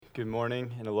Good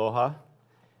morning and aloha.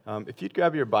 If you'd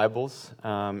grab your Bibles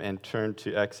and turn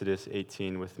to Exodus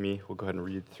 18 with me, we'll go ahead and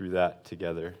read through that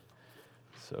together.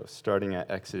 So starting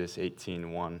at Exodus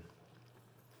 18:1.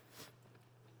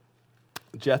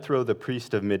 Jethro, the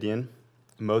priest of Midian,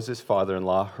 Moses'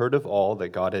 father-in-law, heard of all that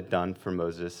God had done for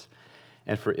Moses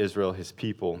and for Israel, his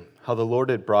people, how the Lord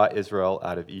had brought Israel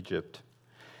out of Egypt.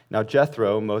 Now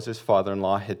Jethro, Moses'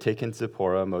 father-in-law, had taken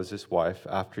Zipporah, Moses' wife,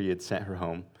 after he had sent her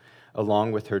home,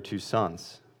 along with her two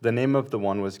sons. The name of the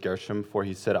one was Gershom, for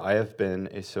he said, I have been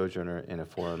a sojourner in a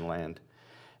foreign land.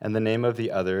 And the name of the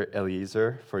other,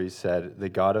 Eliezer, for he said, the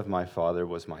God of my father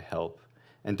was my help,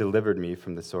 and delivered me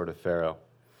from the sword of Pharaoh.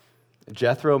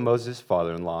 Jethro, Moses'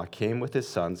 father-in-law, came with his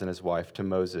sons and his wife to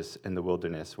Moses in the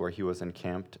wilderness, where he was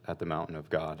encamped at the mountain of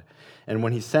God. And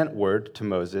when he sent word to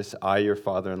Moses, I, your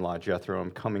father-in-law Jethro,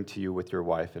 am coming to you with your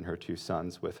wife and her two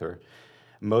sons with her,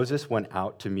 Moses went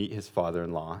out to meet his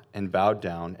father-in-law and bowed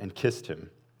down and kissed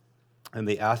him. And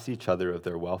they asked each other of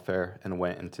their welfare and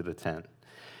went into the tent.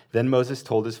 Then Moses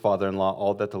told his father-in-law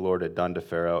all that the Lord had done to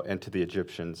Pharaoh and to the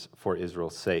Egyptians for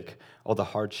Israel's sake, all the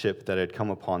hardship that had come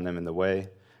upon them in the way,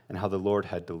 and how the Lord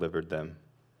had delivered them.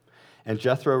 And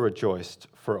Jethro rejoiced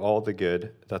for all the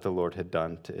good that the Lord had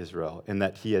done to Israel, and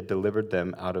that he had delivered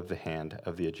them out of the hand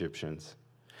of the Egyptians.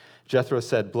 Jethro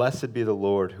said, Blessed be the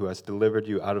Lord who has delivered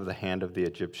you out of the hand of the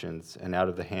Egyptians and out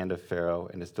of the hand of Pharaoh,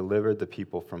 and has delivered the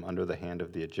people from under the hand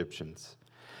of the Egyptians.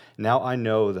 Now I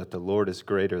know that the Lord is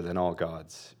greater than all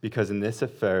gods, because in this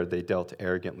affair they dealt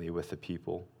arrogantly with the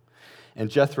people. And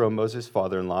Jethro, Moses'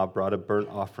 father-in-law, brought a burnt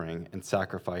offering and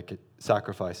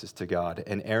sacrifices to God,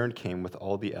 and Aaron came with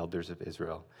all the elders of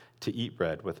Israel to eat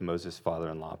bread with Moses'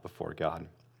 father-in-law before God.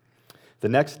 The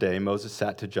next day, Moses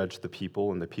sat to judge the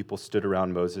people, and the people stood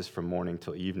around Moses from morning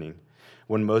till evening.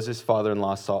 When Moses'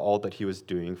 father-in-law saw all that he was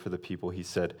doing for the people, he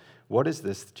said, What is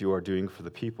this that you are doing for the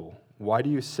people? Why do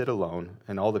you sit alone,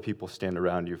 and all the people stand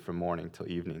around you from morning till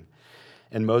evening?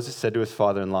 And Moses said to his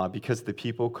father-in-law, Because the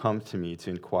people come to me to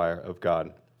inquire of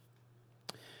God.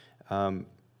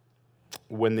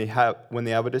 When they have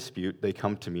a dispute, they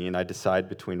come to me, and I decide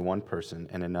between one person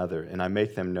and another, and I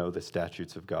make them know the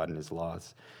statutes of God and his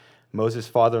laws. Moses'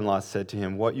 father-in-law said to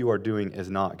him, What you are doing is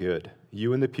not good.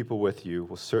 You and the people with you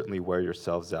will certainly wear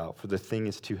yourselves out, for the thing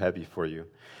is too heavy for you.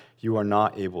 You are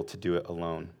not able to do it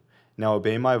alone. Now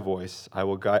obey my voice. I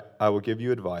will give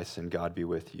you advice, and God be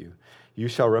with you. You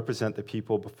shall represent the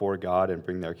people before God and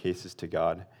bring their cases to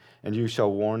God. And you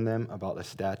shall warn them about the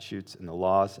statutes and the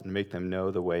laws, and make them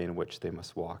know the way in which they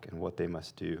must walk and what they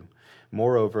must do.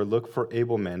 Moreover, look for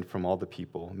able men from all the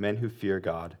people, men who fear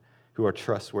God, who are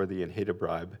trustworthy and hate a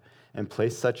bribe, and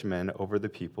place such men over the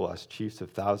people as chiefs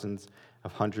of thousands,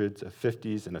 of hundreds, of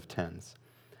fifties, and of tens.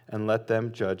 And let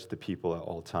them judge the people at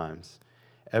all times.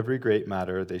 Every great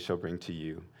matter they shall bring to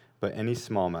you, but any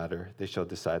small matter they shall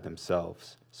decide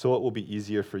themselves. So it will be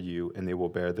easier for you, and they will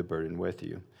bear the burden with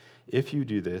you. If you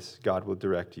do this, God will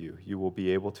direct you. You will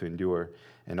be able to endure,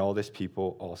 and all this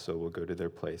people also will go to their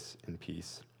place in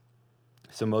peace.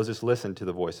 So Moses listened to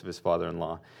the voice of his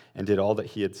father-in-law and did all that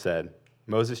he had said.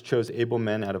 Moses chose able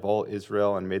men out of all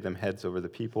Israel and made them heads over the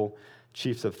people,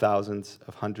 chiefs of thousands,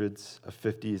 of hundreds, of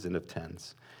fifties, and of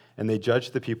tens. And they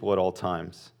judged the people at all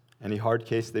times. Any hard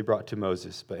case they brought to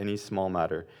Moses, but any small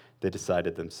matter they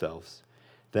decided themselves.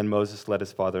 Then Moses let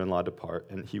his father-in-law depart,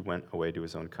 and he went away to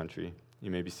his own country. You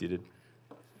may be seated.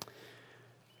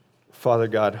 Father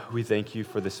God, we thank you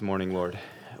for this morning, Lord.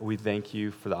 We thank you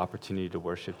for the opportunity to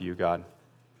worship you, God.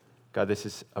 God, this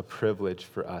is a privilege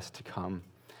for us to come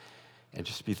and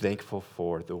just be thankful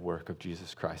for the work of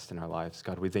Jesus Christ in our lives.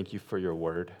 God, we thank you for your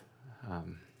word.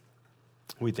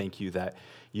 We thank you that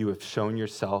you have shown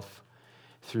yourself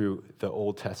through the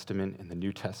Old Testament and the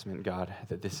New Testament, God,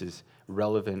 that this is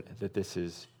relevant, that this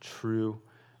is true,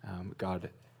 God,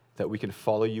 that we can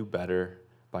follow you better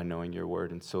by knowing your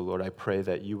word. And so, Lord, I pray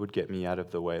that you would get me out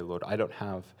of the way. Lord, I don't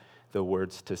have the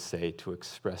words to say to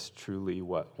express truly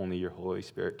what only your Holy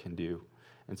Spirit can do.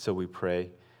 And so we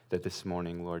pray that this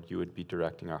morning, Lord, you would be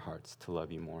directing our hearts to love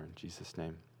you more. In Jesus'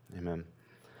 name, amen.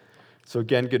 So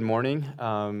again, good morning.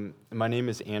 My name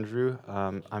is Andrew.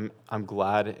 I'm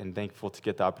glad and thankful to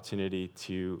get the opportunity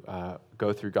to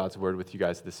go through God's Word with you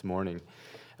guys this morning.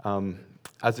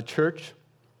 As a church,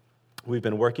 we've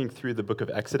been working through the book of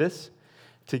Exodus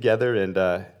together,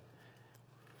 and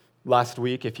last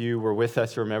week, if you were with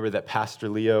us, you remember that Pastor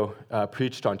Leo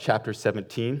preached on chapter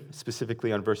 17,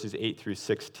 specifically on verses 8 through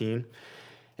 16.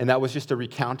 And that was just a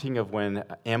recounting of when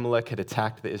Amalek had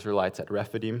attacked the Israelites at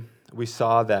Rephidim. We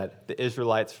saw that the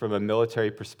Israelites, from a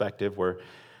military perspective, were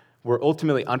were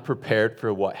ultimately unprepared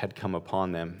for what had come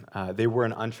upon them. They were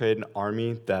an untrained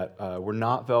army that were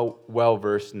not well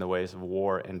versed in the ways of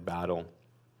war and battle.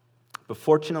 But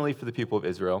fortunately for the people of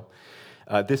Israel,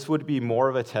 this would be more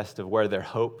of a test of where their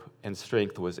hope and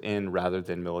strength was in rather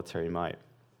than military might.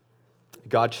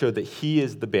 God showed that He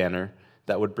is the banner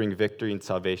that would bring victory and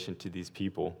salvation to these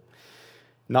people,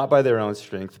 not by their own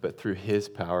strength, but through His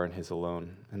power and His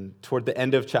alone. And toward the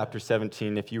end of chapter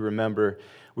 17, if you remember,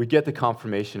 we get the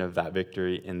confirmation of that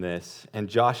victory in this. And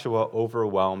Joshua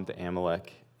overwhelmed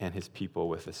Amalek and his people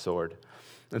with the sword.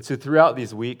 And so throughout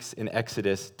these weeks in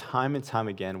Exodus, time and time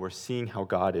again, we're seeing how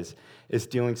God is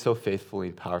dealing so faithfully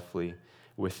and powerfully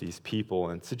with these people.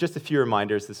 And so just a few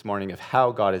reminders this morning of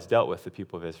how God has dealt with the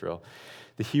people of Israel.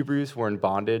 The Hebrews were in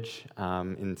bondage,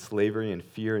 in slavery and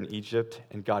fear in Egypt,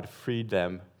 and God freed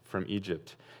them from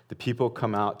Egypt. The people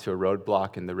come out to a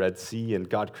roadblock in the Red Sea, and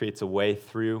God creates a way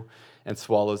through and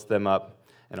swallows them up,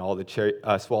 and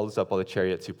swallows up all the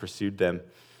chariots who pursued them.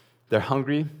 They're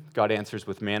hungry. God answers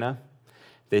with manna.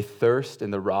 They thirst,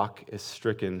 and the rock is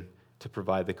stricken to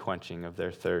provide the quenching of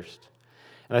their thirst.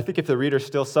 And I think if the reader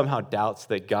still somehow doubts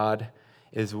that God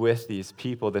is with these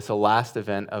people, this last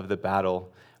event of the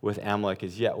battle with Amalek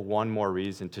is yet one more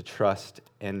reason to trust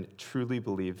and truly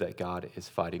believe that God is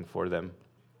fighting for them.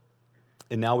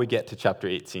 And now we get to chapter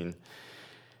 18.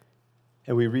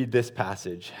 And we read this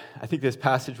passage. I think this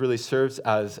passage really serves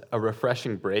as a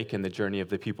refreshing break in the journey of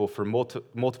the people for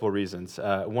multiple reasons.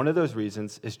 One of those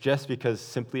reasons is just because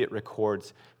simply it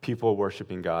records people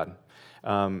worshiping God.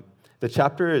 The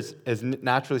chapter is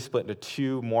naturally split into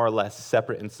two more or less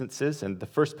separate instances, and the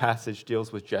first passage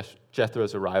deals with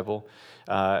Jethro's arrival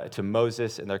to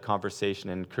Moses and their conversation,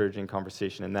 and encouraging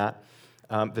conversation in that.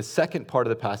 The second part of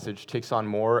the passage takes on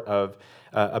more of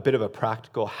a bit of a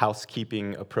practical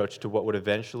housekeeping approach to what would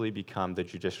eventually become the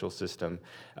judicial system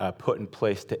put in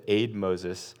place to aid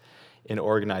Moses in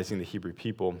organizing the Hebrew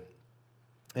people.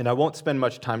 And I won't spend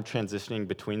much time transitioning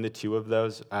between the two of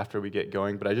those after we get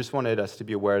going, but I just wanted us to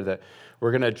be aware that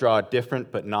we're going to draw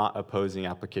different but not opposing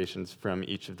applications from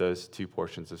each of those two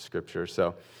portions of Scripture.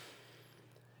 So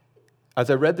as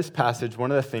I read this passage, one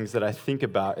of the things that I think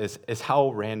about is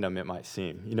how random it might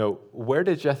seem. Where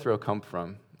did Jethro come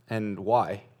from and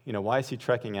why? Why is he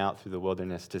trekking out through the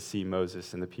wilderness to see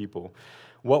Moses and the people?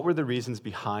 What were the reasons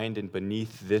behind and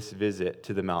beneath this visit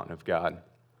to the mountain of God?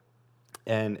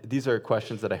 And these are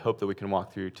questions that I hope that we can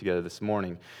walk through together this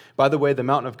morning. By the way, the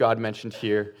mountain of God mentioned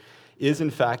here is in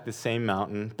fact the same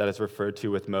mountain that is referred to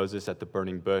with Moses at the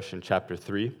burning bush in chapter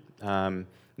 3, known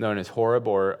as Horeb,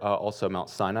 or also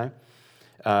Mount Sinai.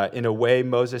 In a way,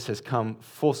 Moses has come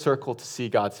full circle to see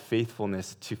God's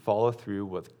faithfulness to follow through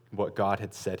with what God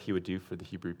had said he would do for the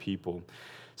Hebrew people.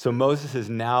 So Moses is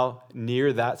now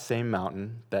near that same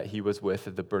mountain that he was with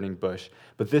at the burning bush,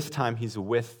 but this time he's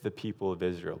with the people of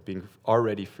Israel, being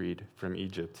already freed from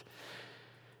Egypt.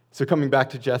 So coming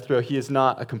back to Jethro, he is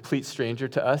not a complete stranger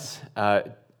to us.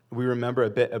 We remember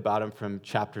a bit about him from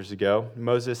chapters ago.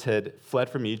 Moses had fled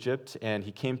from Egypt, and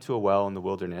he came to a well in the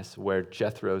wilderness where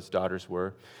Jethro's daughters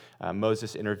were.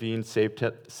 Moses intervened,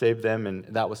 saved them, and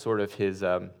that was sort of his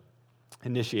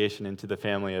initiation into the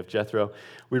family of Jethro.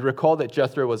 We recall that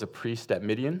Jethro was a priest at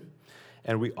Midian,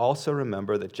 and we also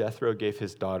remember that Jethro gave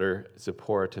his daughter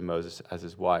Zipporah to Moses as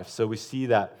his wife. So we see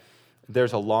that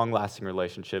there's a long-lasting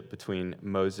relationship between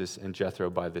Moses and Jethro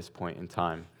by this point in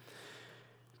time.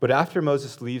 But after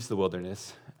Moses leaves the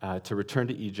wilderness to return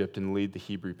to Egypt and lead the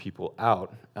Hebrew people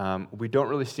out, we don't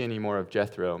really see any more of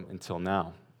Jethro until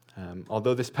now.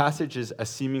 Although this passage is a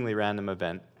seemingly random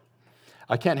event,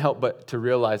 I can't help but to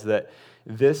realize that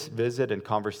this visit and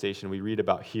conversation we read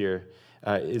about here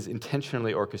is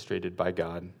intentionally orchestrated by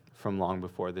God from long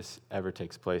before this ever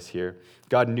takes place here.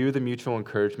 God knew the mutual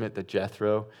encouragement that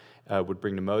Jethro would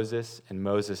bring to Moses and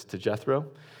Moses to Jethro.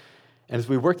 And as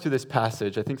we work through this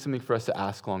passage, I think something for us to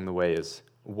ask along the way is,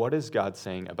 what is God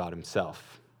saying about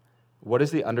himself? What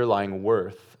is the underlying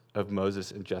worth of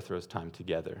Moses and Jethro's time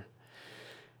together?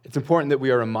 It's important that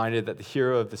we are reminded that the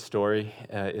hero of the story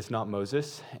is not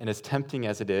Moses, and as tempting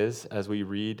as it is, as we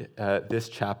read this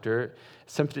chapter,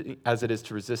 as tempting as it is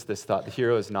to resist this thought, the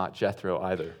hero is not Jethro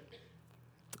either.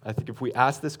 I think if we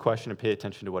ask this question and pay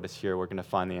attention to what is here, we're going to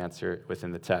find the answer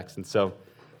within the text. And so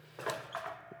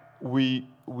we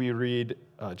read,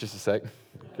 just a sec,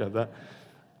 grab that.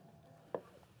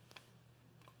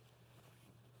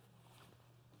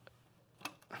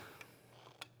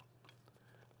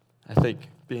 I think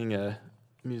being a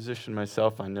musician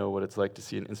myself, I know what it's like to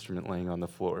see an instrument laying on the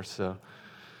floor, so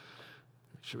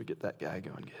make sure we get that guy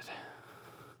going good.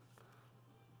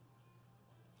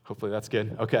 Hopefully that's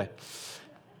good. Okay.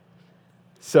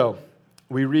 So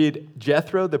we read,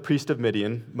 Jethro, the priest of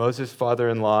Midian, Moses'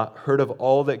 father-in-law, heard of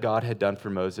all that God had done for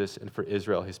Moses and for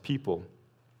Israel, his people,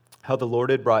 how the Lord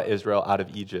had brought Israel out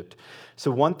of Egypt.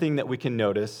 So one thing that we can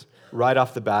notice right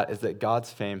off the bat is that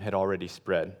God's fame had already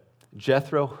spread.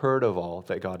 Jethro heard of all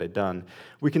that God had done.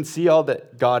 We can see all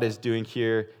that God is doing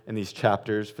here in these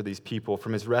chapters for these people,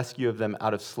 from his rescue of them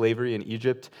out of slavery in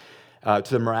Egypt, to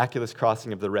the miraculous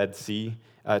crossing of the Red Sea,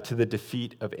 to the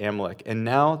defeat of Amalek. And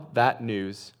now that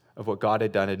news of what God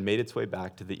had done had made its way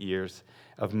back to the ears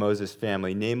of Moses'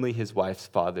 family, namely his wife's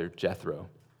father, Jethro.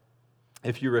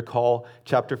 If you recall,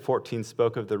 chapter 14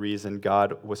 spoke of the reason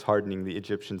God was hardening the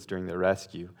Egyptians during their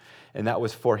rescue, and that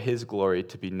was for his glory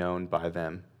to be known by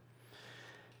them.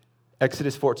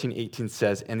 Exodus 14:18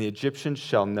 says, "And the Egyptians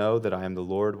shall know that I am the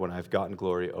Lord when I have gotten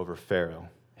glory over Pharaoh,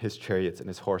 his chariots, and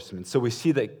his horsemen." So we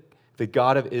see that the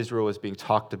God of Israel is being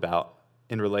talked about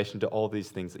in relation to all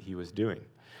these things that he was doing.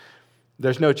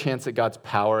 There's no chance that God's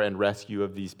power and rescue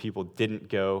of these people didn't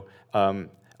go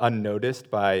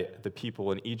unnoticed by the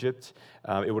people in Egypt.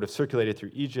 It would have circulated through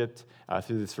Egypt,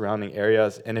 through the surrounding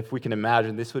areas, and if we can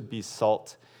imagine, this would be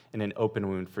salt in an open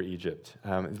wound for Egypt.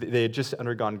 They had just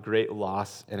undergone great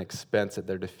loss and expense at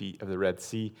their defeat of the Red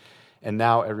Sea, and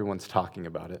now everyone's talking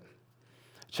about it.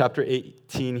 Chapter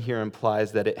 18 here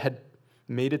implies that it had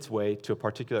made its way to a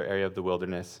particular area of the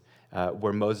wilderness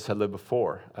where Moses had lived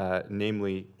before,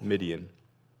 namely Midian.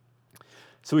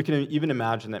 So we can even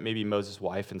imagine that maybe Moses'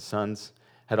 wife and sons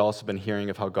had also been hearing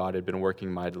of how God had been working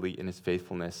mightily in his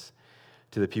faithfulness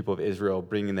to the people of Israel,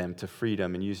 bringing them to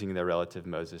freedom and using their relative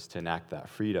Moses to enact that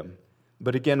freedom.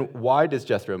 But again, why does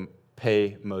Jethro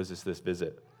pay Moses this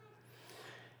visit?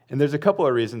 And there's a couple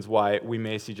of reasons why we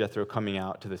may see Jethro coming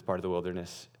out to this part of the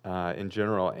wilderness in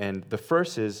general. And the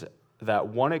first is that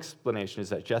one explanation is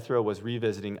that Jethro was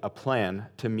revisiting a plan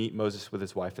to meet Moses with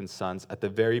his wife and sons at the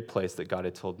very place that God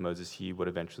had told Moses he would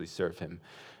eventually serve him,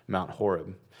 Mount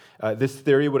Horeb. This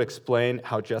theory would explain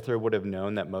how Jethro would have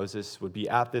known that Moses would be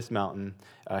at this mountain.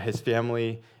 His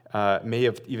family may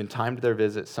have even timed their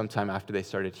visit sometime after they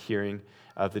started hearing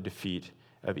of the defeat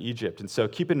of Egypt. And so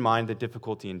keep in mind the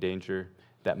difficulty and danger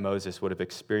that Moses would have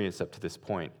experienced up to this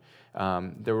point.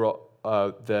 There were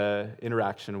the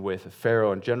interaction with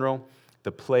Pharaoh in general,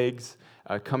 the plagues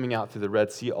coming out through the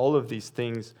Red Sea, all of these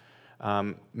things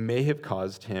may have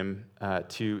caused him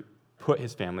to put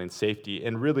his family in safety.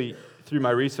 And really, through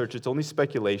my research, it's only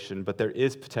speculation, but there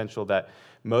is potential that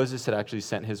Moses had actually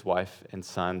sent his wife and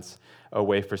sons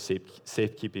away for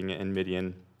safekeeping in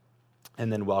Midian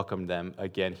and then welcomed them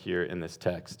again here in this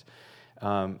text.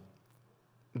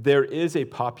 There is a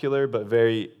popular but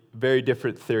very, very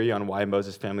different theory on why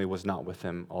Moses' family was not with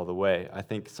him all the way. I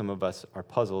think some of us are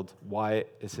puzzled. Why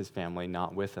is his family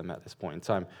not with him at this point in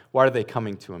time? Why are they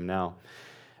coming to him now?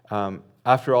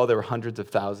 After all, there were hundreds of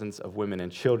thousands of women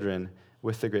and children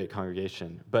with the great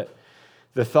congregation. But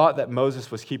the thought that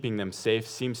Moses was keeping them safe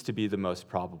seems to be the most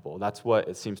probable. That's what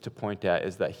it seems to point at,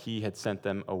 is that he had sent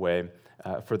them away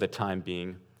for the time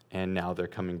being, and now they're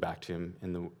coming back to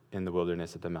him in the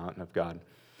wilderness at the mountain of God.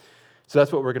 So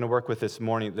that's what we're going to work with this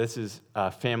morning. This is a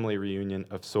family reunion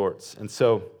of sorts. And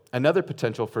so another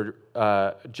potential for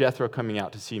Jethro coming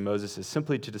out to see Moses is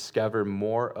simply to discover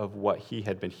more of what he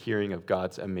had been hearing of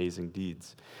God's amazing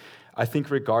deeds. I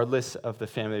think regardless of the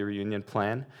family reunion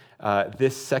plan,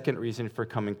 this second reason for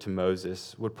coming to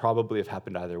Moses would probably have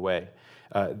happened either way.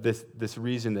 This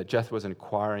reason that Jethro was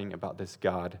inquiring about this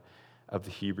God of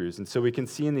the Hebrews. And so we can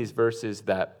see in these verses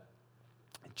that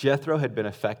Jethro had been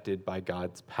affected by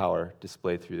God's power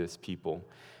displayed through this people.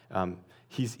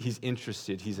 He's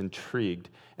interested, he's intrigued.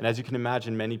 And as you can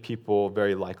imagine, many people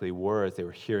very likely were as they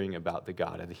were hearing about the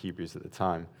God of the Hebrews at the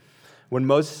time. When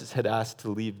Moses had asked to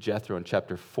leave Jethro in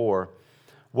chapter 4,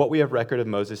 what we have record of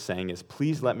Moses saying is,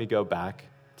 "Please let me go back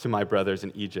to my brothers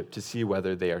in Egypt to see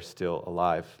whether they are still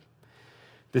alive."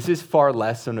 This is far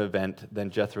less an event than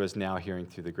Jethro is now hearing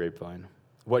through the grapevine.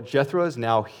 What Jethro is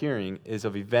now hearing is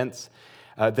of events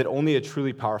that only a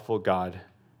truly powerful God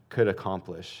could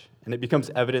accomplish. And it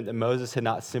becomes evident that Moses had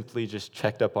not simply just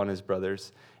checked up on his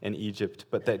brothers in Egypt,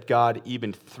 but that God,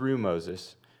 even through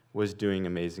Moses, was doing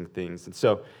amazing things. And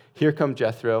so here come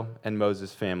Jethro and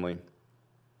Moses' family.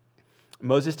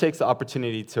 Moses takes the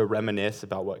opportunity to reminisce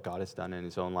about what God has done in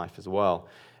his own life as well.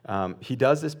 He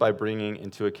does this by bringing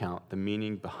into account the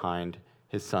meaning behind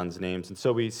his sons' names. And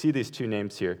so we see these two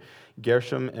names here,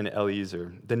 Gershom and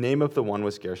Eliezer. The name of the one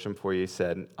was Gershom, for he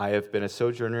said, "I have been a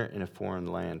sojourner in a foreign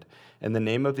land." And the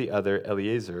name of the other,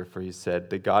 Eliezer, for he said,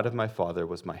 "The God of my father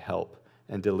was my help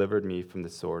and delivered me from the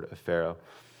sword of Pharaoh."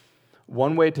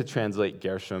 One way to translate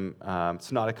Gershom,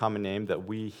 it's not a common name that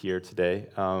we hear today.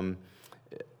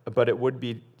 but it would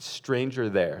be stranger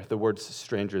there. The word's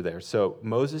stranger there. So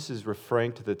Moses is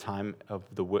referring to the time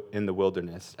in the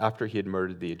wilderness after he had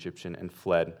murdered the Egyptian and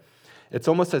fled. It's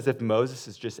almost as if Moses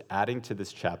is just adding to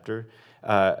this chapter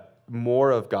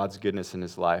more of God's goodness in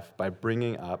his life by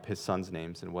bringing up his sons'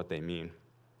 names and what they mean.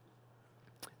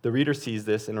 The reader sees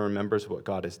this and remembers what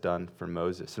God has done for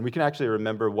Moses. And we can actually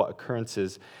remember what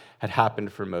occurrences had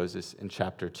happened for Moses in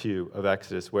chapter 2 of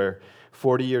Exodus, where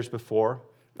 40 years before,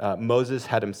 Moses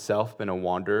had himself been a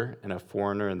wanderer and a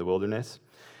foreigner in the wilderness.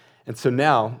 And so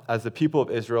now, as the people of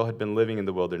Israel had been living in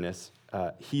the wilderness,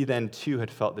 he then too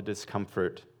had felt the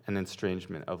discomfort and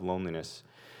estrangement of loneliness,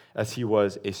 as he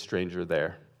was a stranger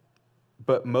there.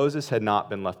 But Moses had not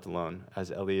been left alone,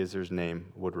 as Eliezer's name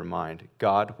would remind.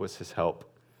 God was his help.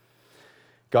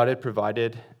 God had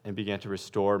provided and began to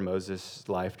restore Moses'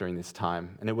 life during this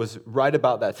time. And it was right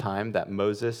about that time that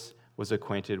Moses was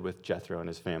acquainted with Jethro and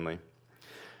his family.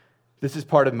 This is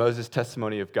part of Moses'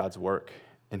 testimony of God's work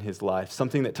in his life,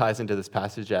 something that ties into this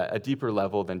passage at a deeper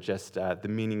level than just the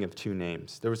meaning of two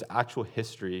names. There was actual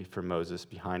history for Moses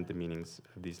behind the meanings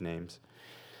of these names.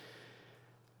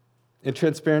 In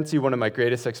transparency, one of my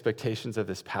greatest expectations of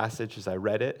this passage as I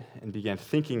read it and began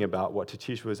thinking about what to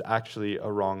teach was actually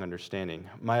a wrong understanding.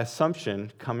 My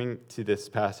assumption coming to this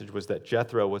passage was that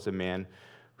Jethro was a man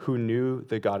who knew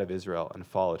the God of Israel and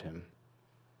followed him.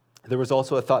 There was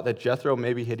also a thought that Jethro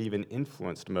maybe had even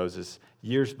influenced Moses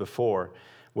years before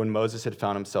when Moses had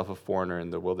found himself a foreigner in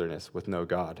the wilderness with no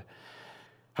God.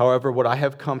 However, what I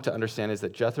have come to understand is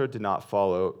that Jethro did not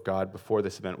follow God before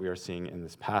this event we are seeing in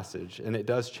this passage, and it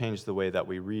does change the way that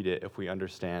we read it if we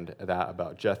understand that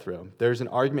about Jethro. There's an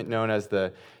argument known as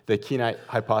the Kenite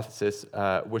hypothesis,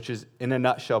 which is, in a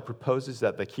nutshell, proposes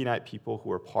that the Kenite people, who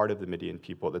were part of the Midian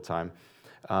people at the time,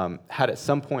 had at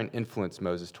some point influenced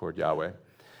Moses toward Yahweh.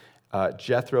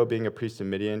 Jethro, being a priest in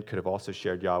Midian, could have also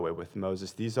shared Yahweh with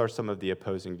Moses. These are some of the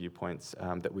opposing viewpoints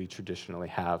that we traditionally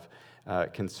have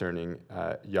concerning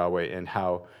Yahweh and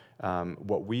how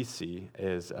what we see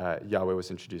is Yahweh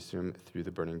was introduced to him through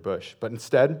the burning bush. But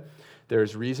instead, there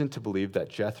is reason to believe that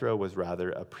Jethro was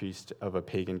rather a priest of a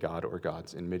pagan god or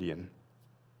gods in Midian.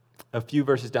 A few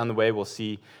verses down the way, we'll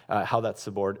see how that's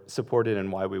supported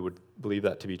and why we would believe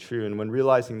that to be true. And when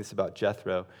realizing this about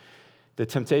Jethro, the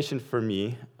temptation for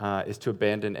me is to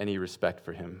abandon any respect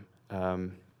for him.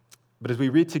 But as we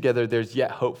read together, there's yet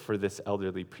hope for this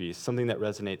elderly priest, something that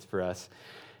resonates for us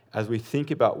as we think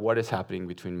about what is happening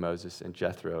between Moses and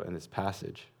Jethro in this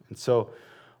passage. And so,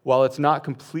 while it's not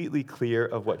completely clear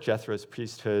of what Jethro's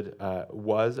priesthood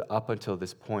was up until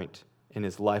this point in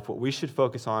his life, what we should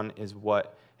focus on is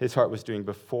what his heart was doing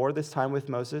before this time with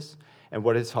Moses and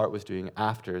what his heart was doing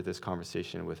after this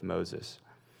conversation with Moses.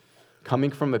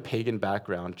 Coming from a pagan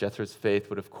background, Jethro's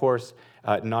faith would, of course,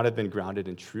 not have been grounded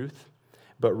in truth,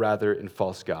 but rather in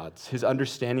false gods. His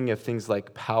understanding of things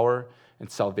like power and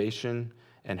salvation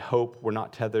and hope were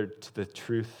not tethered to the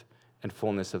truth and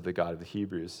fullness of the God of the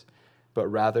Hebrews, but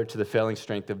rather to the failing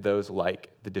strength of those like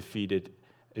the defeated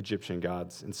Egyptian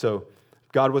gods. And so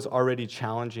God was already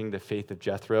challenging the faith of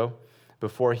Jethro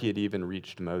before he had even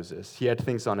reached Moses. He had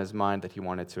things on his mind that he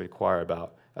wanted to inquire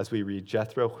about. As we read,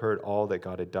 Jethro heard all that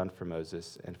God had done for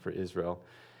Moses and for Israel,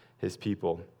 his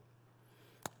people.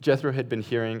 Jethro had been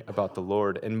hearing about the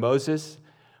Lord, and Moses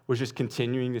was just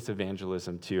continuing this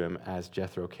evangelism to him as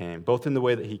Jethro came, both in the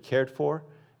way that he cared for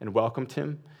and welcomed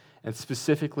him, and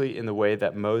specifically in the way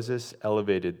that Moses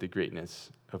elevated the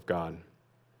greatness of God.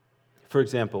 For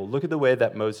example, look at the way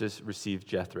that Moses received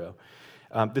Jethro.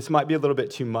 This might be a little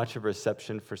bit too much of a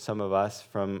reception for some of us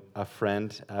from a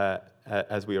friend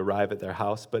as we arrive at their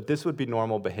house, but this would be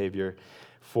normal behavior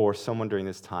for someone during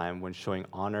this time when showing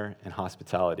honor and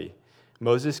hospitality.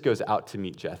 Moses goes out to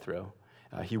meet Jethro.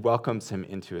 He welcomes him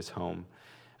into his home.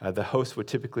 The host would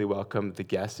typically welcome the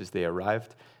guests as they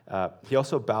arrived. He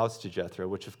also bows to Jethro,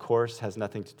 which of course has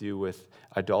nothing to do with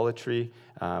idolatry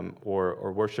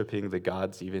or worshiping the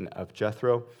gods even of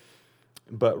Jethro,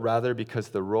 but rather because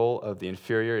the role of the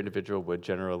inferior individual would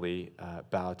generally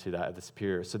bow to that of the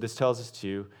superior. So this tells us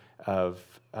too of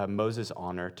Moses'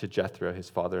 honor to Jethro, his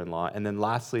father-in-law. And then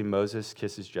lastly, Moses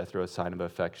kisses Jethro, a sign of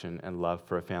affection and love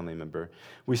for a family member.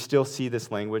 We still see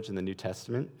this language in the New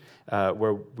Testament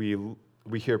where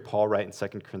we hear Paul write in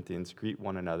 2 Corinthians, greet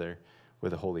one another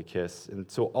with a holy kiss.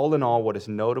 And so all in all, what is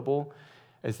notable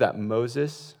is that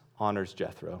Moses honors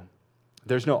Jethro.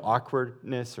 There's no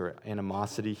awkwardness or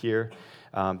animosity here.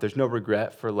 There's no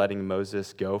regret for letting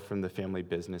Moses go from the family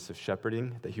business of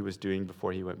shepherding that he was doing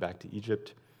before he went back to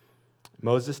Egypt.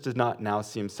 Moses does not now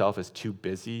see himself as too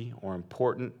busy or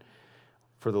important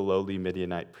for the lowly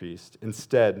Midianite priest.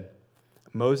 Instead,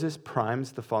 Moses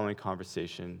primes the following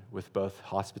conversation with both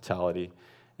hospitality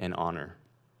and honor.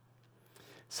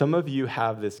 Some of you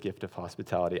have this gift of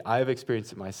hospitality. I have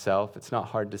experienced it myself. It's not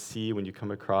hard to see when you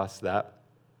come across that.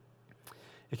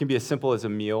 It can be as simple as a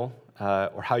meal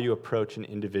or how you approach an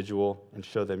individual and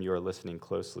show them you are listening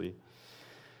closely.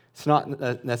 It's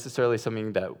not necessarily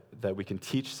something that we can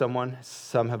teach someone.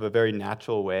 Some have a very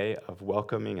natural way of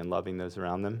welcoming and loving those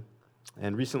around them.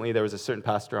 And recently there was a certain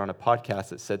pastor on a podcast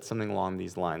that said something along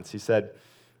these lines. He said,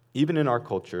 even in our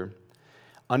culture,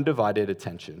 undivided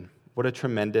attention, what a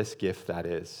tremendous gift that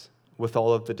is, with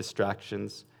all of the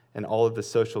distractions and all of the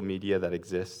social media that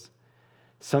exists.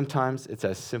 Sometimes it's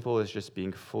as simple as just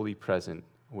being fully present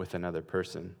with another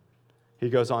person. He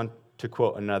goes on to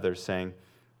quote another saying,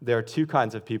 there are two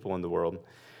kinds of people in the world.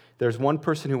 There's one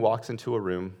person who walks into a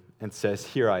room and says,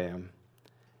 here I am.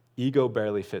 Ego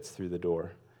barely fits through the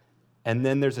door. And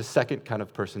then there's a second kind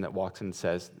of person that walks in and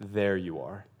says, there you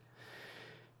are.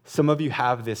 Some of you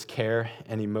have this care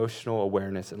and emotional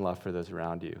awareness and love for those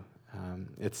around you.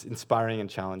 It's inspiring and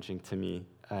challenging to me,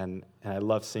 and I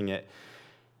love seeing it.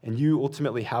 And you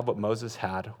ultimately have what Moses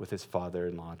had with his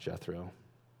father-in-law, Jethro.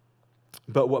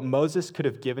 But what Moses could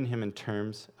have given him in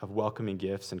terms of welcoming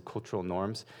gifts and cultural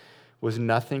norms was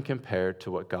nothing compared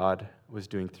to what God was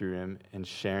doing through him and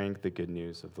sharing the good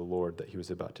news of the Lord that he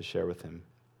was about to share with him.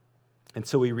 And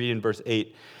so we read in verse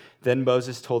 8, then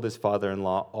Moses told his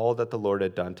father-in-law all that the Lord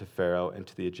had done to Pharaoh and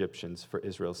to the Egyptians for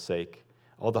Israel's sake,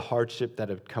 all the hardship that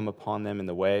had come upon them in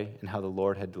the way, and how the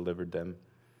Lord had delivered them.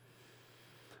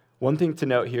 One thing to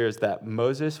note here is that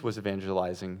Moses was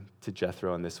evangelizing to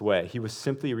Jethro in this way. He was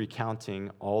simply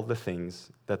recounting all the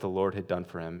things that the Lord had done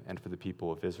for him and for the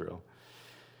people of Israel.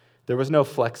 There was no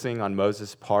flexing on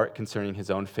Moses' part concerning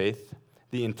his own faith.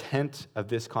 The intent of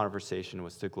this conversation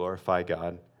was to glorify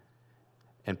God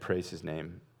and praise his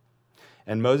name.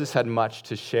 And Moses had much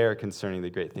to share concerning the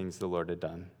great things the Lord had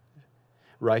done.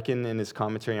 Ryken, in his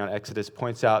commentary on Exodus,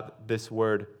 points out this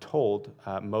word told,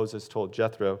 Moses told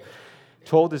Jethro.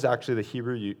 Told is actually the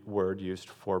Hebrew word used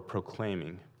for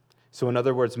proclaiming. So in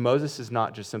other words, Moses is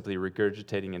not just simply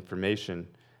regurgitating information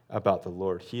about the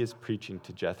Lord. He is preaching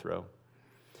to Jethro.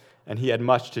 And he had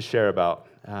much to share about.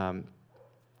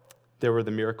 There were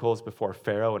the miracles before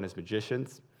Pharaoh and his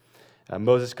magicians.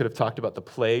 Moses could have talked about the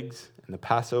plagues and the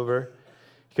Passover.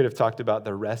 He could have talked about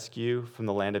the rescue from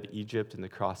the land of Egypt and the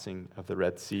crossing of the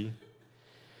Red Sea.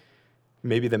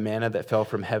 Maybe the manna that fell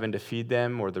from heaven to feed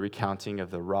them, or the recounting of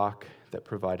the rock that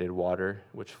provided water,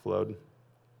 which flowed.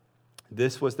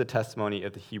 This was the testimony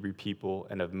of the Hebrew people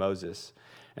and of Moses,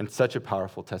 and such a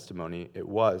powerful testimony it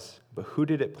was. But who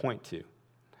did it point to?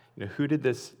 Who did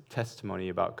this testimony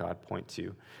about God point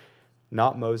to?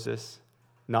 Not Moses,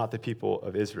 not the people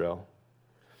of Israel,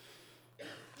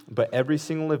 but every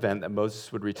single event that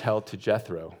Moses would retell to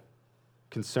Jethro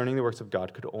concerning the works of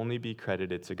God could only be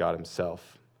credited to God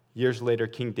himself. Years later,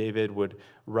 King David would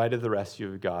write of the rescue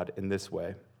of God in this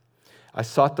way. I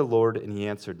sought the Lord, and he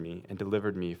answered me and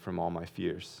delivered me from all my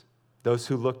fears. Those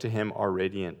who look to him are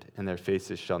radiant, and their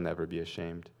faces shall never be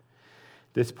ashamed.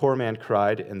 This poor man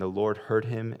cried, and the Lord heard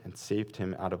him and saved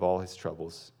him out of all his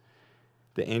troubles.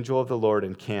 The angel of the Lord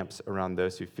encamps around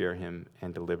those who fear him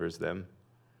and delivers them.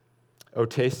 O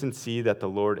taste and see that the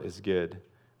Lord is good.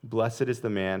 Blessed is the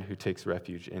man who takes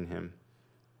refuge in him.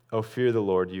 O fear the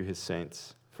Lord, you his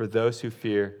saints, for those who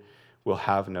fear will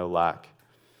have no lack.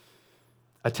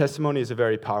 A testimony is a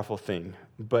very powerful thing,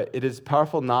 but it is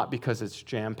powerful not because it's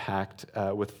jam-packed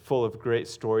with full of great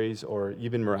stories or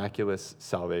even miraculous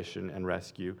salvation and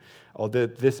rescue, although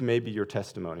this may be your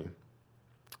testimony.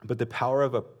 But the power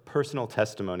of a personal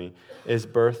testimony is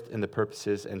birthed in the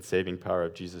purposes and saving power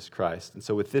of Jesus Christ. And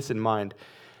so with this in mind,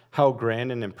 how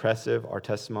grand and impressive our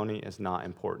testimony is not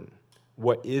important.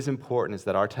 What is important is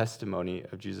that our testimony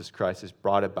of Jesus Christ is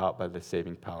brought about by the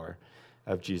saving power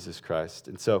of Jesus Christ.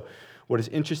 And so what is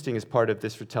interesting as part of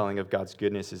this retelling of God's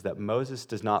goodness is that Moses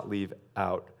does not leave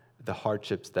out the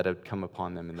hardships that have come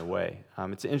upon them in the way.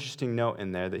 It's an interesting note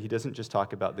in there that he doesn't just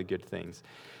talk about the good things.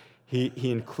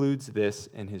 He includes this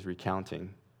in his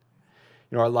recounting.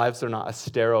 Our lives are not a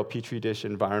sterile petri dish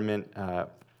environment.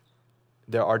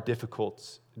 There are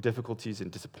difficulties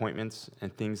and disappointments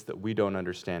and things that we don't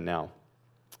understand now.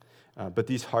 But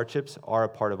these hardships are a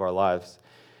part of our lives.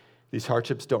 These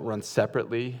hardships don't run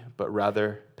separately, but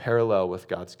rather parallel with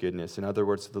God's goodness. In other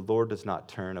words, the Lord does not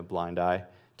turn a blind eye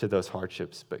to those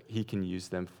hardships, but he can use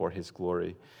them for his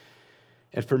glory.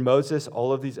 And for Moses,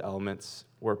 all of these elements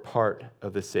were part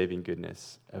of the saving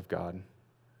goodness of God.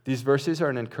 These verses are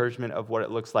an encouragement of what it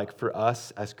looks like for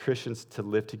us as Christians to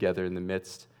live together in the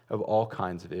midst of all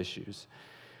kinds of issues.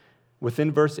 Within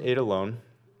verse 8 alone,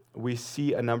 we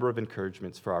see a number of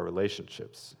encouragements for our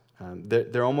relationships.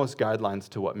 They're almost guidelines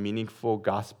to what meaningful,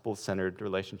 gospel-centered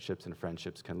relationships and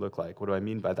friendships can look like. What do I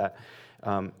mean by that?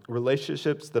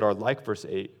 Relationships that are like verse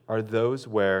 8 are those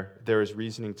where there is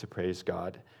reasoning to praise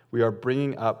God. We are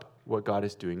bringing up what God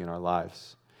is doing in our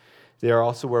lives. They are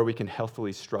also where we can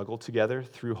healthily struggle together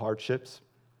through hardships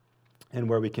and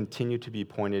where we continue to be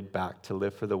pointed back to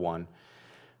live for the one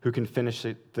who can finish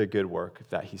the good work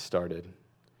that he started.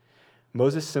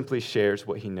 Moses simply shares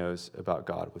what he knows about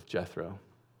God with Jethro.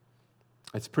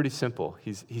 It's pretty simple.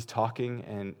 He's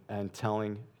talking and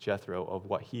telling Jethro of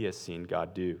what he has seen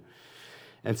God do.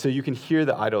 And so you can hear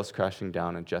the idols crashing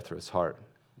down in Jethro's heart.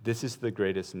 This is the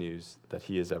greatest news that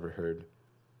he has ever heard.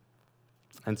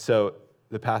 And so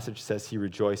the passage says he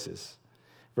rejoices.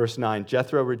 Verse 9,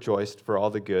 Jethro rejoiced for all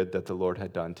the good that the Lord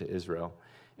had done to Israel,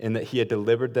 in that he had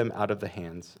delivered them out of the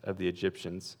hands of the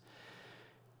Egyptians.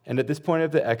 And at this point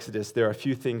of the Exodus, there are a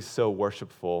few things so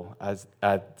worshipful as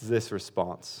this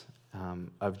response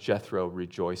of Jethro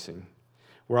rejoicing.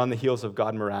 We're on the heels of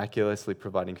God miraculously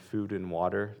providing food and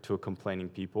water to a complaining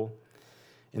people.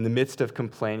 In the midst of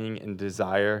complaining and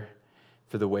desire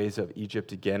for the ways of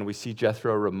Egypt again, we see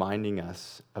Jethro reminding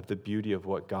us of the beauty of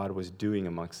what God was doing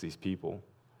amongst these people.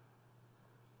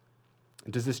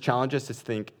 Does this challenge us to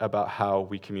think about how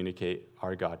we communicate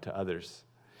our God to others?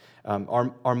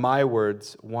 Are my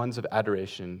words ones of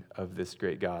adoration of this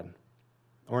great God?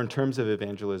 Or in terms of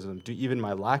evangelism, do even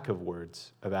my lack of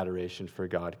words of adoration for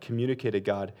God communicate a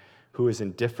God who is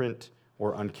indifferent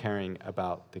or uncaring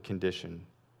about the condition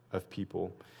of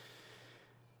people?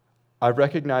 I've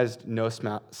recognized no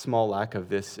small lack of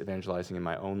this evangelizing in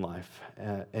my own life.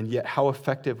 And yet, how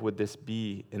effective would this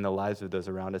be in the lives of those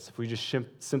around us if we just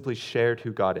simply shared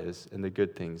who God is and the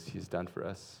good things he's done for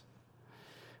us?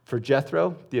 For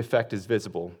Jethro, the effect is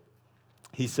visible.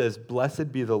 He says,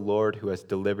 "Blessed be the Lord who has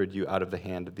delivered you out of the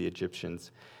hand of the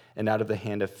Egyptians and out of the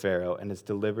hand of Pharaoh, and has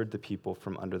delivered the people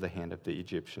from under the hand of the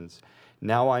Egyptians.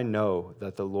 Now I know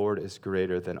that the Lord is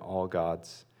greater than all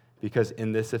gods, because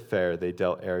in this affair they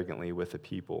dealt arrogantly with the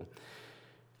people."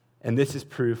 And this is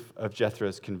proof of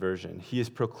Jethro's conversion. He is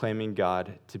proclaiming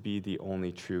God to be the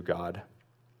only true God.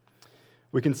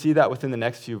 We can see that within the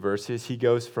next few verses. He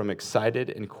goes from excited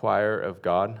inquirer of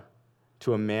God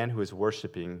to a man who is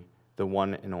worshiping the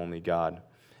one and only God.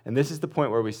 And this is the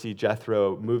point where we see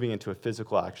Jethro moving into a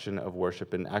physical action of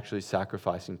worship and actually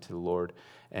sacrificing to the Lord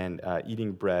and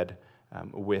eating bread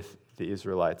with the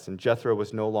Israelites. And Jethro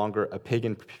was no longer a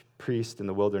pagan priest in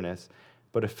the wilderness,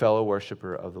 but a fellow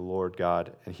worshiper of the Lord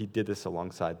God, and he did this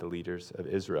alongside the leaders of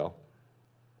Israel.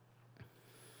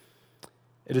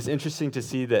 It is interesting to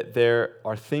see that there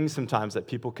are things sometimes that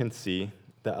people can see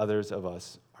that others of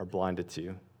us are blinded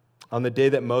to. On the day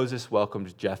that Moses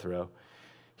welcomed Jethro,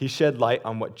 he shed light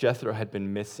on what Jethro had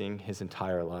been missing his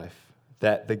entire life,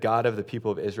 that the God of the people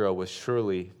of Israel was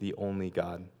surely the only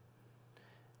God.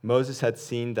 Moses had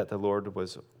seen that the Lord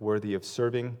was worthy of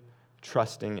serving,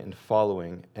 trusting, and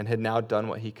following, and had now done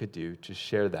what he could do to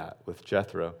share that with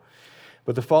Jethro.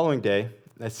 But the following day,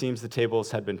 it seems the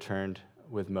tables had been turned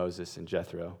with Moses and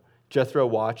Jethro. Jethro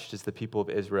watched as the people of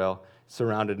Israel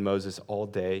surrounded Moses all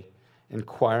day,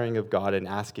 inquiring of God and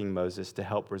asking Moses to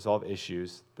help resolve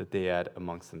issues that they had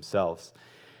amongst themselves.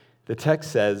 The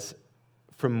text says,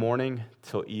 from morning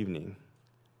till evening.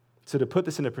 So to put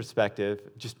this into perspective,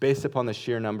 just based upon the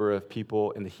sheer number of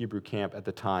people in the Hebrew camp at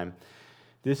the time,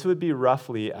 this would be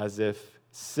roughly as if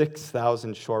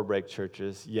 6,000 Shorebreak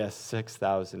churches, yes,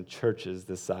 6,000 churches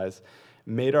this size,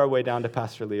 made our way down to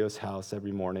Pastor Leo's house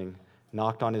every morning,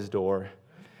 knocked on his door,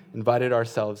 invited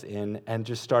ourselves in, and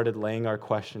just started laying our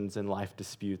questions and life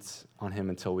disputes on him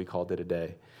until we called it a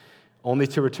day, only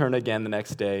to return again the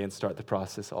next day and start the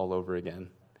process all over again.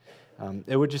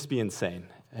 It would just be insane.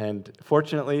 And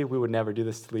fortunately, we would never do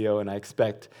this to Leo, and I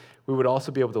expect we would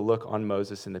also be able to look on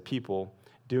Moses and the people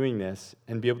doing this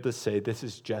and be able to say, this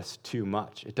is just too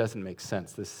much. It doesn't make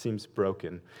sense. This seems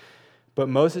broken. But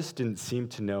Moses didn't seem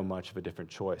to know much of a different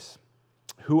choice.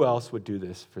 Who else would do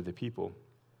this for the people?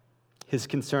 His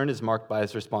concern is marked by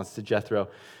his response to Jethro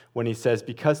when he says,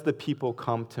 because the people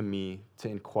come to me to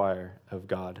inquire of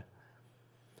God.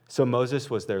 So Moses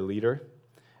was their leader,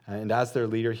 and as their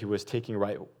leader, he was taking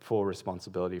rightful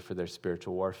responsibility for their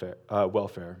spiritual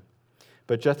welfare.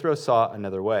 But Jethro saw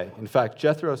another way. In fact,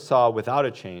 Jethro saw without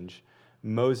a change,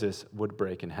 Moses would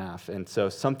break in half. And so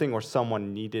something or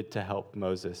someone needed to help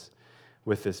Moses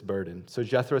with this burden. So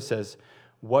Jethro says,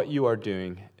 what you are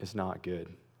doing is not good.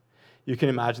 You can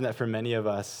imagine that for many of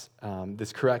us,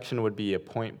 this correction would be a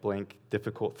point-blank,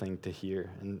 difficult thing to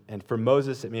hear. And for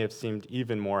Moses, it may have seemed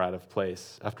even more out of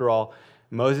place. After all,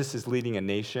 Moses is leading a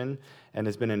nation and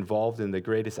has been involved in the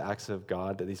greatest acts of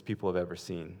God that these people have ever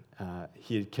seen.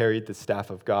 He had carried the staff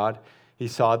of God. He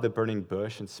saw the burning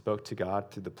bush and spoke to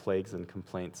God through the plagues and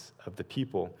complaints of the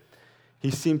people. He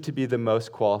seemed to be the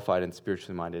most qualified and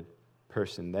spiritually minded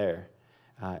person there.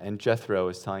 And Jethro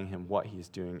is telling him what he's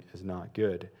doing is not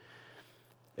good.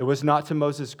 It was not to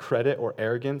Moses' credit or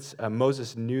arrogance.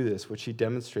 Moses knew this, which he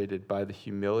demonstrated by the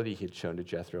humility he had shown to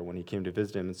Jethro when he came to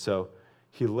visit him. And so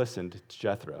he listened to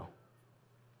Jethro.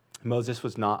 Moses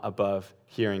was not above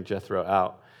hearing Jethro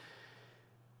out.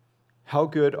 How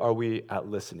good are we at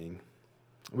listening?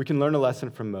 We can learn a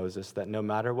lesson from Moses that no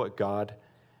matter what God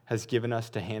has given us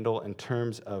to handle in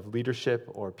terms of leadership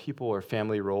or people or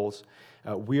family roles,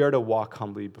 we are to walk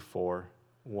humbly before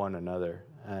one another.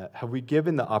 Have we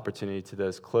given the opportunity to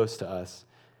those close to us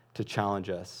to challenge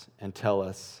us and tell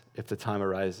us if the time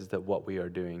arises that what we are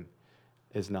doing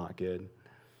is not good?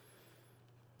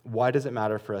 Why does it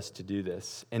matter for us to do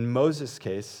this? In Moses'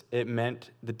 case, it meant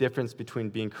the difference between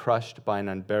being crushed by an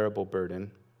unbearable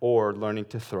burden or learning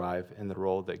to thrive in the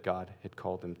role that God had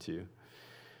called him to.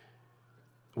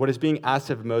 What is being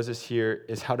asked of Moses here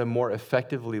is how to more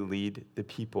effectively lead the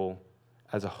people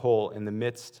as a whole in the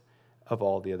midst of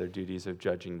all the other duties of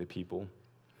judging the people.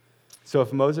 So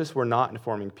if Moses were not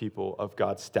informing people of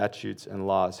God's statutes and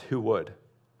laws, who would?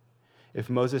 If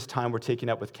Moses' time were taken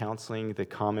up with counseling the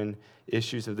common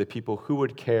issues of the people, who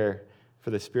would care for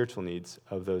the spiritual needs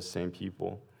of those same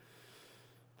people?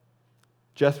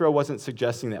 Jethro wasn't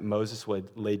suggesting that Moses would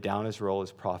lay down his role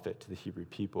as prophet to the Hebrew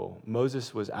people.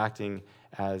 Moses was acting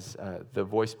as the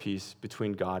voice piece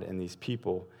between God and these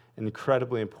people, an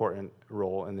incredibly important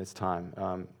role in this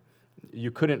time.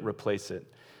 You couldn't replace it.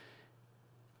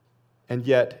 And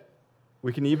yet,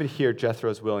 we can even hear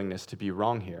Jethro's willingness to be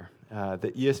wrong here.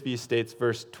 The ESV states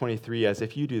verse 23 as,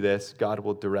 if you do this, God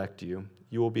will direct you.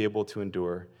 You will be able to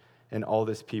endure, and all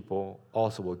this people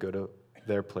also will go to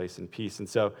their place in peace. And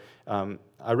so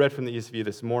I read from the ESV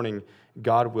this morning,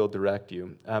 God will direct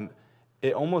you.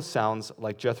 It almost sounds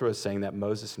like Jethro is saying that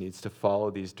Moses needs to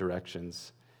follow these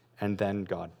directions, and then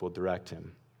God will direct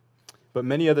him. But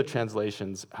many other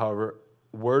translations, however,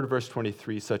 word verse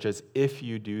 23 such as, if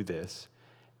you do this,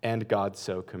 and God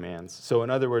so commands. So in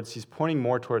other words, he's pointing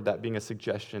more toward that being a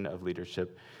suggestion of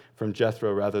leadership from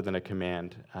Jethro rather than a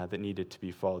command that needed to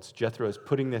be followed. So Jethro is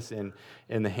putting this in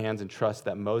the hands and trust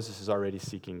that Moses is already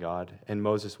seeking God, and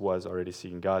Moses was already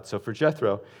seeking God. So for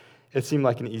Jethro, it seemed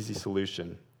like an easy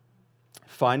solution.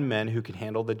 Find men who can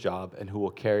handle the job and who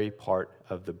will carry part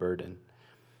of the burden.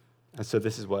 And so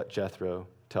this is what Jethro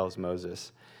tells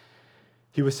Moses.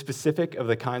 He was specific of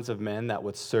the kinds of men that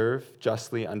would serve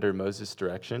justly under Moses'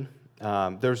 direction.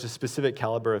 There was a specific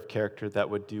caliber of character that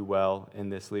would do well in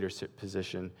this leadership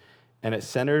position, and it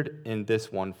centered in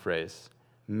this one phrase,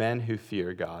 men who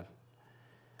fear God.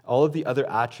 All of the other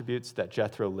attributes that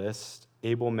Jethro lists,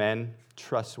 able men,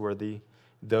 trustworthy,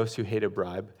 those who hate a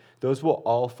bribe, those will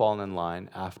all fall in line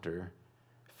after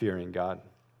fearing God.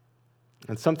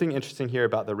 And something interesting here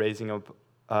about the raising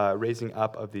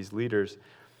up of these leaders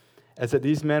is that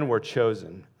these men were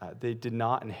chosen. They did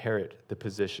not inherit the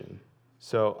position.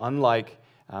 So unlike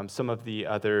some of the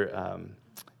other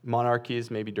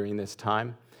monarchies maybe during this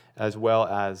time, as well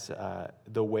as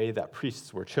the way that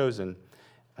priests were chosen,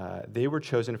 they were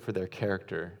chosen for their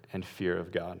character and fear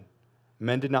of God.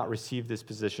 Men did not receive this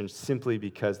position simply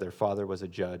because their father was a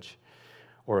judge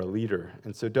or a leader.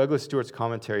 And so Douglas Stewart's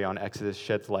commentary on Exodus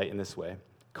sheds light in this way.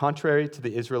 Contrary to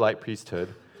the Israelite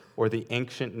priesthood, or the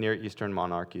ancient Near Eastern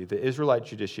monarchy, the Israelite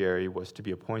judiciary was to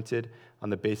be appointed on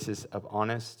the basis of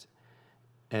honesty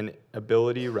and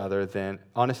ability rather than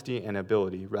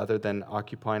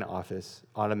occupying office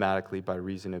automatically by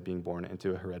reason of being born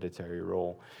into a hereditary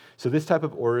role. So this type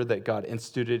of order that God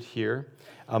instituted here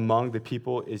among the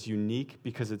people is unique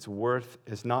because its worth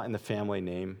is not in the family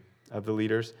name of the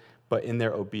leaders, but in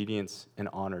their obedience and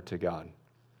honor to God,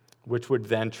 which would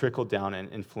then trickle down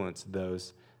and influence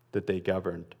those that they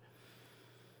governed.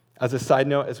 As a side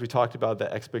note, as we talked about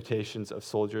the expectations of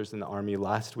soldiers in the army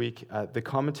last week, the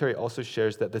commentary also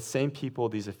shares that the same people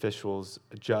these officials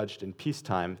judged in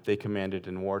peacetime, they commanded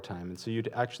in wartime. And so you'd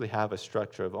actually have a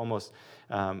structure of almost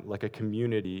like a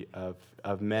community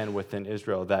of men within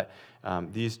Israel that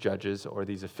these judges or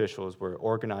these officials were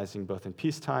organizing both in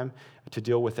peacetime to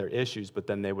deal with their issues, but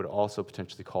then they would also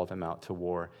potentially call them out to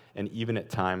war and even at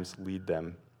times lead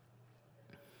them.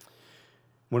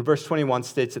 When verse 21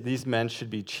 states that these men should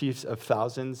be chiefs of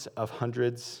thousands, of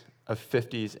hundreds, of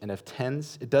fifties, and of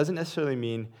tens, it doesn't necessarily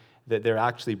mean that they're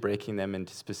actually breaking them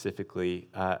into specifically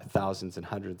thousands and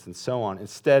hundreds and so on.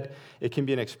 Instead, it can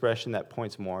be an expression that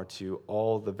points more to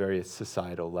all the various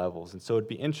societal levels. And so it'd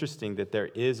be interesting that there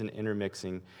is an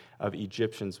intermixing of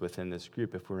Egyptians within this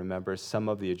group. If we remember, some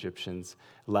of the Egyptians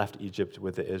left Egypt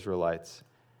with the Israelites.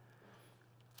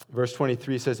 Verse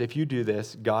 23 says, if you do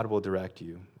this, God will direct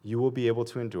you. You will be able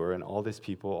to endure, and all this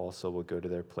people also will go to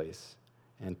their place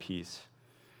in peace.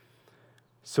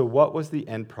 So what was the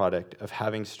end product of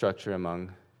having structure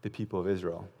among the people of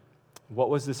Israel? What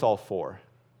was this all for?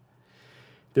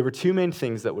 There were two main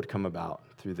things that would come about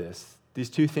through this.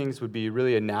 These two things would be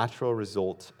really a natural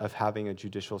result of having a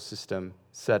judicial system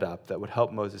set up that would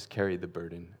help Moses carry the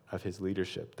burden of his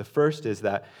leadership. The first is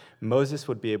that Moses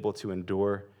would be able to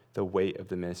endure the weight of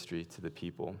the ministry to the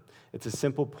people. It's a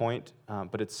simple point,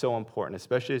 but it's so important,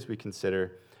 especially as we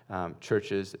consider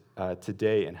churches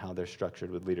today and how they're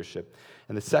structured with leadership.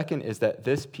 And the second is that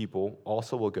this people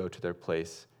also will go to their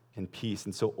place in peace.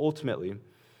 And so ultimately,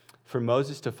 for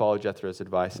Moses to follow Jethro's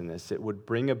advice in this, it would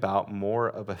bring about more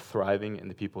of a thriving in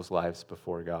the people's lives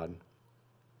before God.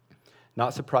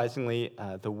 Not surprisingly,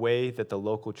 the way that the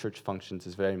local church functions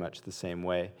is very much the same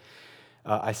way.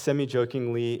 I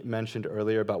semi-jokingly mentioned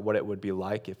earlier about what it would be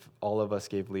like if all of us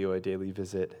gave Leo a daily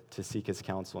visit to seek his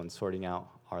counsel in sorting out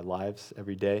our lives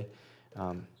every day.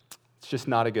 It's just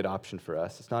not a good option for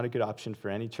us. It's not a good option for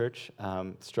any church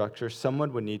structure.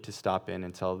 Someone would need to stop in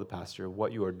and tell the pastor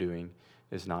what you are doing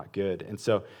is not good. And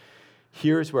so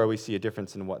here's where we see a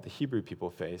difference in what the Hebrew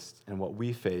people faced and what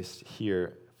we faced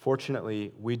here.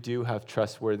 Fortunately, we do have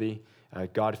trustworthy,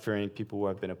 God-fearing people who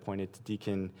have been appointed to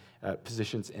deacon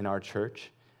positions in our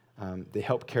church. They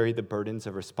help carry the burdens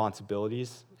of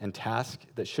responsibilities and tasks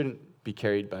that shouldn't be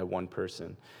carried by one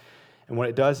person. And what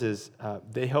it does is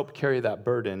they help carry that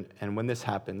burden, and when this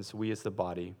happens, we as the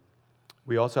body,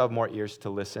 we also have more ears to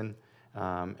listen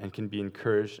and can be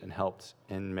encouraged and helped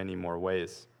in many more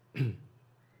ways.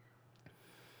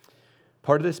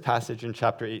 Part of this passage in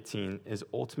chapter 18 is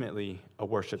ultimately a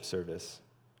worship service.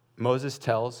 Moses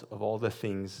tells of all the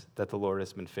things that the Lord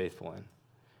has been faithful in.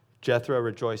 Jethro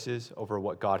rejoices over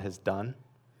what God has done.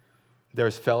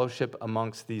 There's fellowship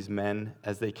amongst these men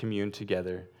as they commune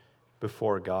together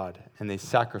before God, and they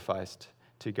sacrificed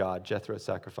to God. Jethro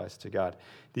sacrificed to God.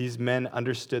 These men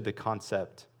understood the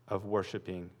concept of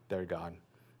worshiping their God.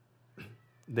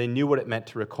 They knew what it meant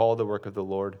to recall the work of the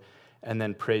Lord and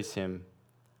then praise him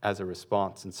as a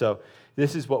response. And so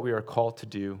this is what we are called to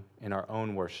do in our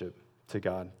own worship to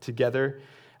God. Together,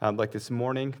 like this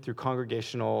morning, through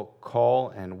congregational call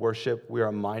and worship, we are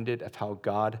reminded of how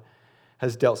God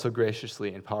has dealt so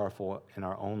graciously and powerful in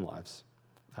our own lives.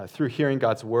 Through hearing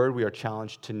God's word, we are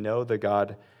challenged to know the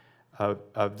God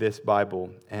of this Bible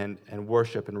and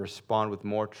worship and respond with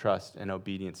more trust and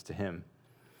obedience to him.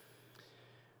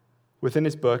 Within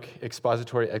his book,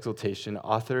 Expository Exaltation,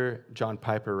 author John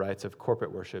Piper writes of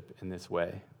corporate worship in this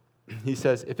way. He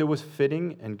says, if it was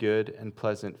fitting and good and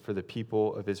pleasant for the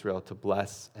people of Israel to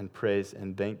bless and praise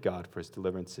and thank God for his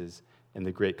deliverances in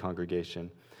the great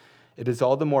congregation, it is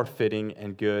all the more fitting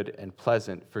and good and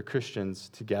pleasant for Christians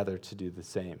to gather to do the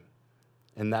same.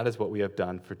 And that is what we have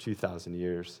done for 2,000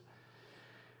 years.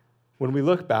 When we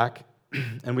look back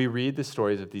and we read the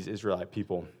stories of these Israelite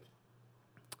people,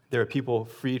 there are people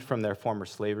freed from their former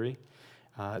slavery.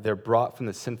 They're brought from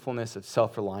the sinfulness of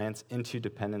self-reliance into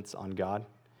dependence on God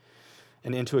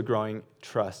and into a growing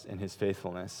trust in his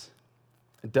faithfulness.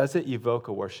 Does it evoke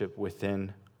a worship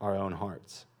within our own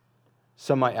hearts?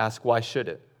 Some might ask, why should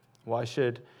it? Why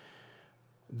should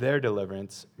their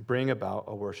deliverance bring about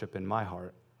a worship in my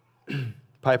heart?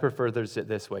 Piper furthers it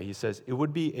this way. He says, it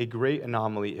would be a great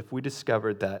anomaly if we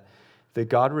discovered that the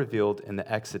God revealed in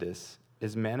the Exodus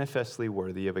is manifestly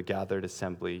worthy of a gathered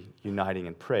assembly uniting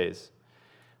in praise,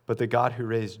 but the God who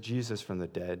raised Jesus from the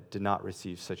dead did not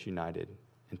receive such united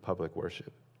in public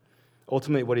worship.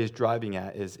 Ultimately, what he's driving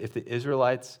at is if the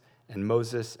Israelites and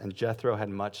Moses and Jethro had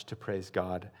much to praise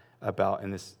God about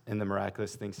in the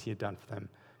miraculous things he had done for them,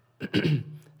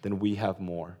 then we have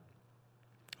more.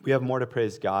 We have more to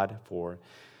praise God for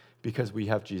because we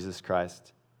have Jesus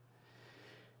Christ.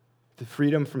 The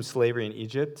freedom from slavery in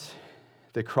Egypt,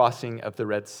 the crossing of the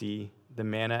Red Sea, the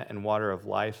manna and water of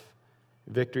life,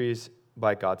 victories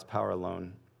by God's power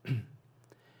alone.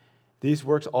 These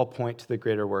works all point to the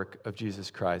greater work of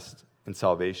Jesus Christ in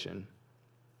salvation.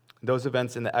 Those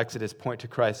events in the Exodus point to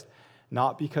Christ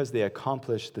not because they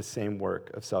accomplish the same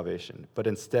work of salvation, but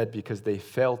instead because they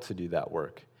fail to do that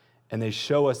work. And they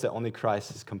show us that only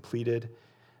Christ has completed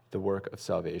the work of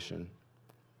salvation.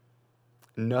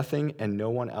 Nothing and no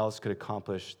one else could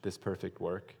accomplish this perfect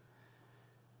work.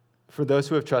 For those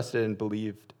who have trusted and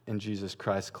believed in Jesus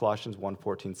Christ, Colossians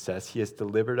 1:14 says, He has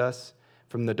delivered us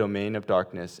from the domain of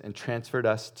darkness and transferred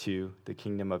us to the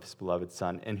kingdom of His beloved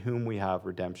Son, in whom we have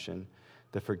redemption,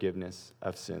 the forgiveness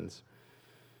of sins.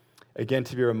 Again,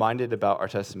 to be reminded about our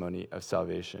testimony of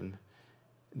salvation.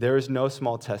 There is no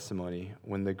small testimony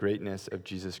when the greatness of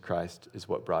Jesus Christ is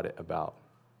what brought it about.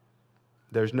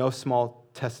 There's no small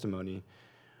testimony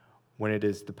when it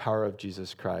is the power of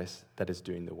Jesus Christ that is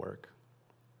doing the work.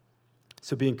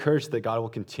 So be encouraged that God will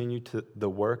continue the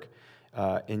work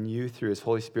in you through His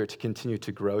Holy Spirit to continue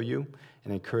to grow you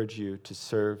and encourage you to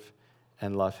serve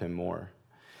and love Him more.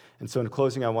 And so in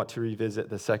closing, I want to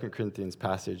revisit the 2 Corinthians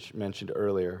passage mentioned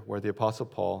earlier, where the Apostle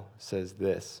Paul says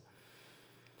this,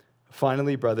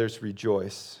 Finally, brothers,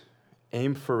 rejoice,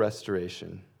 aim for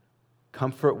restoration,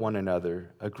 comfort one another,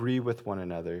 agree with one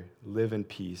another, live in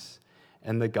peace,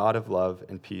 and the God of love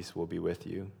and peace will be with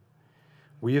you.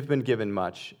 We have been given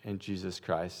much in Jesus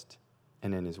Christ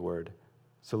and in His Word.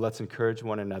 So let's encourage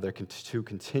one another to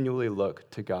continually look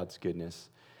to God's goodness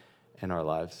in our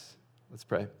lives. Let's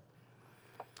pray.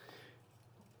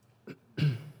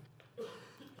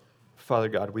 Father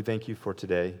God, we thank you for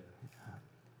today.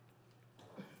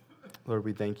 Lord,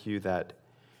 we thank you that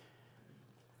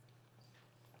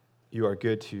you are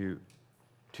good to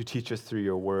teach us through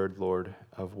your word, Lord,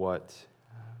 of what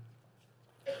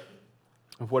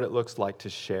it looks like to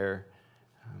share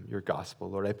your gospel.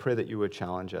 Lord, I pray that you would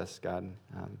challenge us, God,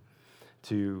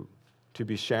 to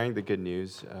be sharing the good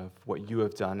news of what you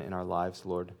have done in our lives,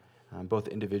 Lord, both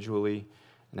individually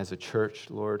and as a church,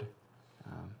 Lord.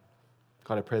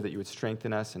 God, I pray that you would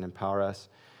strengthen us and empower us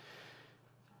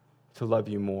to love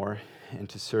you more and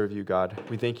to serve you, God.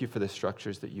 We thank you for the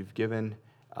structures that you've given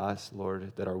us,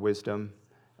 Lord, that are wisdom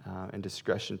and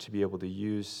discretion to be able to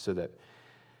use so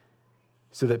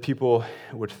that people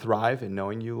would thrive in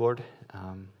knowing you, Lord.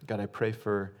 God, I pray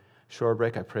for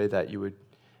Shorebreak. I pray that you would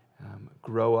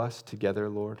grow us together,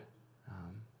 Lord.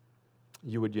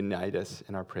 You would unite us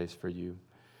in our praise for you.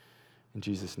 In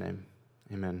Jesus' name,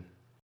 amen.